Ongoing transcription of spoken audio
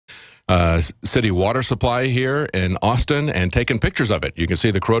city water supply here in Austin and taken pictures of it. You can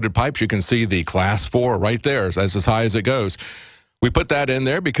see the corroded pipes. You can see the class 4 right there. That's as high as it goes. We put that in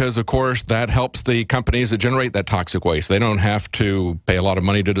there because, of course, that helps the companies that generate that toxic waste. They don't have to pay a lot of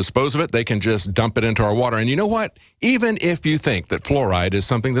money to dispose of it. They can just dump it into our water. And you know what? Even if you think that fluoride is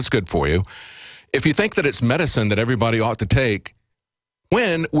something that's good for you, if you think that it's medicine that everybody ought to take,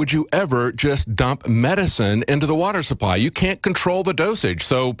 when would you ever just dump medicine into the water supply? You can't control the dosage.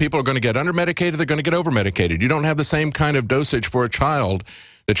 So people are going to get under-medicated. They're going to get over-medicated. You don't have the same kind of dosage for a child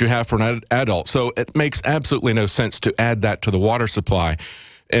that you have for an adult. So it makes absolutely no sense to add that to the water supply.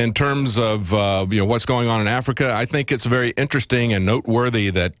 In terms of what's going on in Africa, I think it's very interesting and noteworthy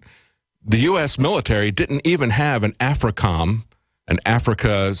that the U.S. military didn't even have an AFRICOM, an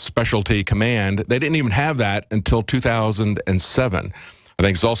Africa Specialty Command. They didn't even have that until 2007. I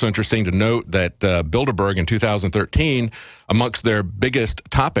think it's also interesting to note that Bilderberg in 2013, amongst their biggest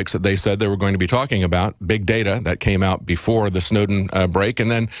topics that they said they were going to be talking about, big data that came out before the Snowden break. And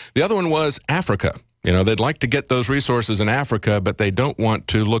then the other one was Africa. You know, they'd like to get those resources in Africa, but they don't want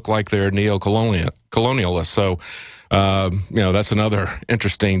to look like they're neo-colonialists. So, that's another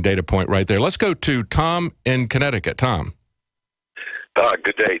interesting data point right there. Let's go to Tom in Connecticut. Tom.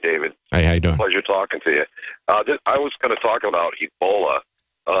 Good day, David. Hey, how you doing? Pleasure talking to you. I was going to talk about Ebola.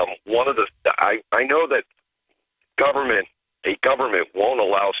 I know that a government won't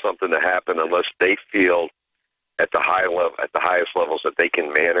allow something to happen unless they feel at the highest levels that they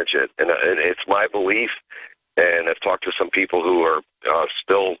can manage it. And it's my belief, and I've talked to some people who are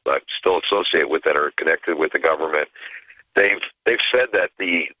still associated with that, are connected with the government. They've said that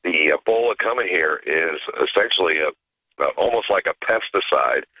the Ebola coming here is essentially almost like a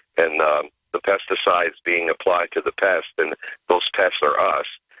pesticide, and the pesticides being applied to the pest, and those pests are us.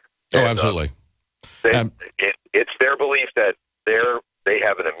 Oh, absolutely. It's their belief that they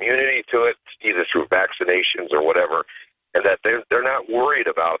have an immunity to it, either through vaccinations or whatever, and that they're not worried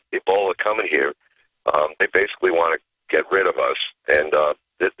about Ebola coming here. They basically want to get rid of us, and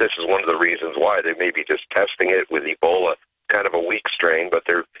this is one of the reasons why they may be just testing it with Ebola, kind of a weak strain, but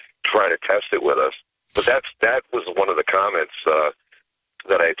they're trying to test it with us. But that was one of the comments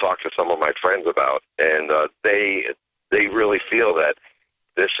that I talked to some of my friends about, and they really feel that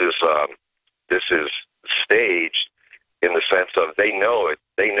this is staged in the sense of they know it.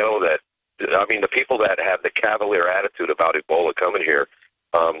 They know that. I mean, the people that have the cavalier attitude about Ebola coming here,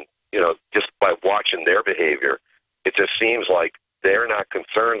 just by watching their behavior, it just seems like they're not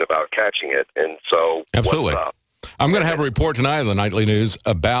concerned about catching it, and so absolutely. I'm going to have a report tonight on the Nightly News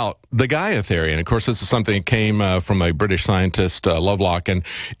about the Gaia theory. And, of course, this is something that came from a British scientist, Lovelock. And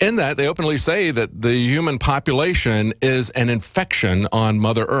in that, they openly say that the human population is an infection on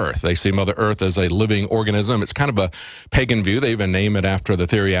Mother Earth. They see Mother Earth as a living organism. It's kind of a pagan view. They even name it after the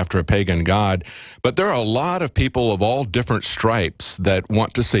theory after a pagan god. But there are a lot of people of all different stripes that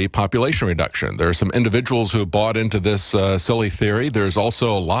want to see population reduction. There are some individuals who have bought into this silly theory. There's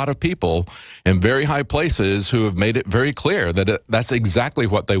also a lot of people in very high places who have made it very clear that that's exactly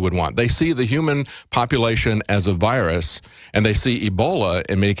what they would want. They see the human population as a virus, and they see Ebola,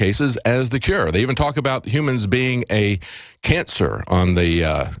 in many cases, as the cure. They even talk about humans being a cancer on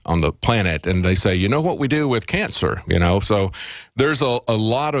the planet, and they say, you know what we do with cancer, So there's a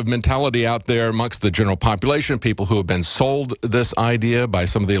lot of mentality out there amongst the general population, people who have been sold this idea by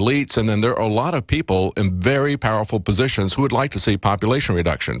some of the elites, and then there are a lot of people in very powerful positions who would like to see population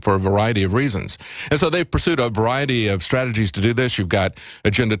reduction for a variety of reasons. And so they've pursued a variety of strategies to do this. You've got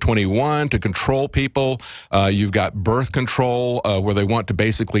Agenda 21 to control people. You've got birth control, where they want to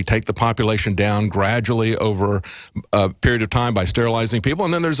basically take the population down gradually over a period of time by sterilizing people.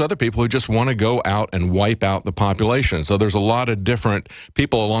 And then there's other people who just want to go out and wipe out the population. So there's a lot of different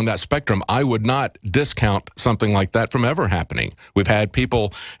people along that spectrum. I would not discount something like that from ever happening. We've had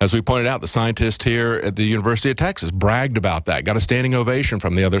people, as we pointed out, the scientist here at the University of Texas bragged about that, got a standing ovation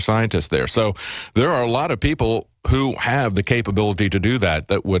from the other scientists there. So there are a lot of people who have the capability to do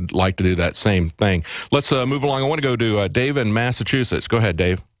that would like to do that same thing. Let's move along. I want to go to Dave in Massachusetts. Go ahead,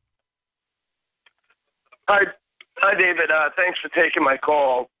 Dave. Hi, David. Thanks for taking my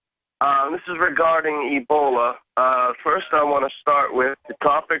call. This is regarding Ebola. First, I want to start with the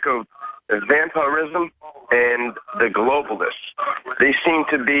topic of vampirism and the globalists. They seem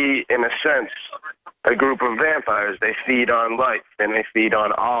to be, in a sense, a group of vampires. They feed on life, and they feed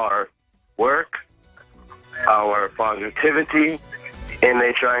on our work, our positivity, and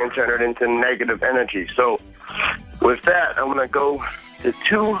they try and turn it into negative energy. So with that, I'm going to go to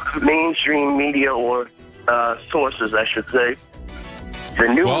two mainstream media or sources, I should say. The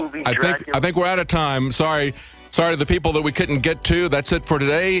new movie Dracula. I think we're out of time. Sorry to the people that we couldn't get to. That's it for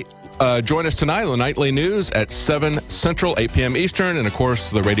today. Join us tonight on the Nightly News at 7 Central, 8 p.m. Eastern. And, of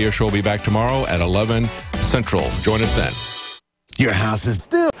course, the radio show will be back tomorrow at 11 Central. Join us then. Your house is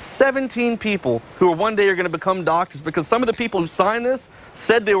still 17 people who are one day are going to become doctors because some of the people who signed this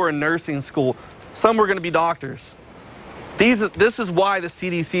said they were in nursing school. Some were going to be doctors. This is why the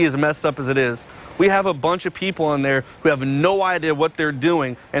CDC is messed up as it is. We have a bunch of people in there who have no idea what they're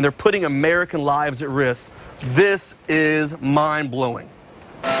doing, and they're putting American lives at risk. This is mind-blowing.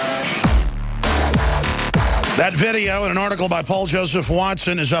 That video and an article by Paul Joseph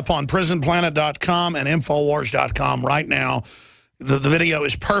Watson is up on prisonplanet.com and Infowars.com right now. The video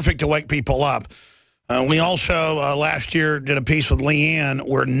is perfect to wake people up. We also, last year, did a piece with Leanne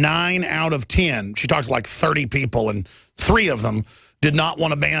where 9 out of 10, she talked to like 30 people, and 3 of them did not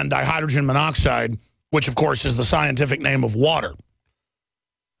want to ban dihydrogen monoxide, which, of course, is the scientific name of water.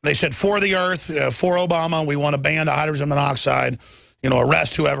 They said, for the earth, for Obama, we want to ban dihydrogen monoxide,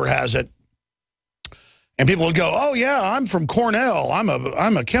 arrest whoever has it. And people would go, oh, yeah, I'm from Cornell. I'm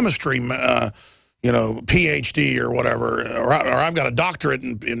a chemistry, PhD or whatever, or I've got a doctorate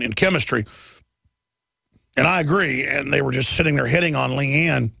in chemistry. And I agree. And they were just sitting there hitting on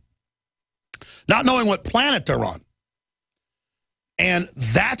Leanne, not knowing what planet they're on. And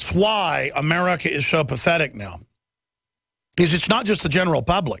that's why America is so pathetic now. Because it's not just the general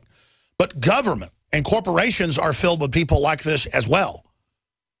public, but government and corporations are filled with people like this as well.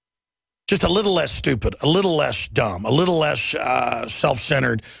 Just a little less stupid, a little less dumb, a little less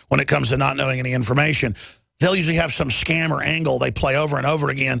self-centered when it comes to not knowing any information. They'll usually have some scam or angle they play over and over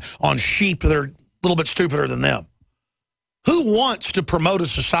again on sheep that are a little bit stupider than them. Who wants to promote a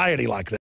society like that?